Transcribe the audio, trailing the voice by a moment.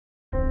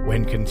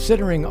When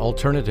considering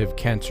alternative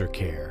cancer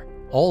care,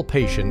 all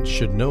patients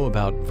should know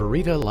about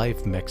Verita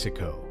Life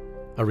Mexico.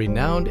 A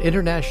renowned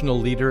international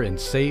leader in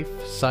safe,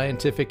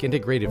 scientific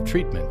integrative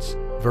treatments,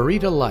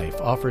 Verita Life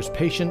offers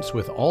patients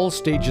with all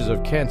stages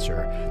of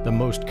cancer the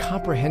most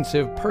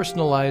comprehensive,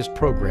 personalized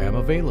program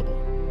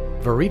available.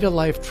 Verita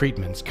Life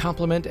treatments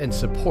complement and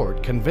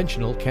support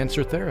conventional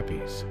cancer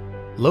therapies.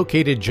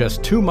 Located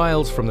just 2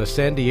 miles from the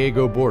San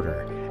Diego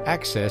border,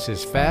 access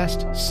is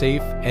fast,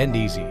 safe, and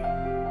easy.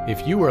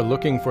 If you are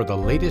looking for the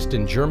latest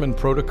in German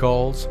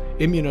protocols,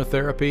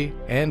 immunotherapy,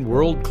 and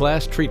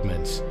world-class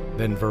treatments,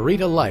 then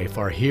Verita Life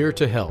are here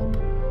to help.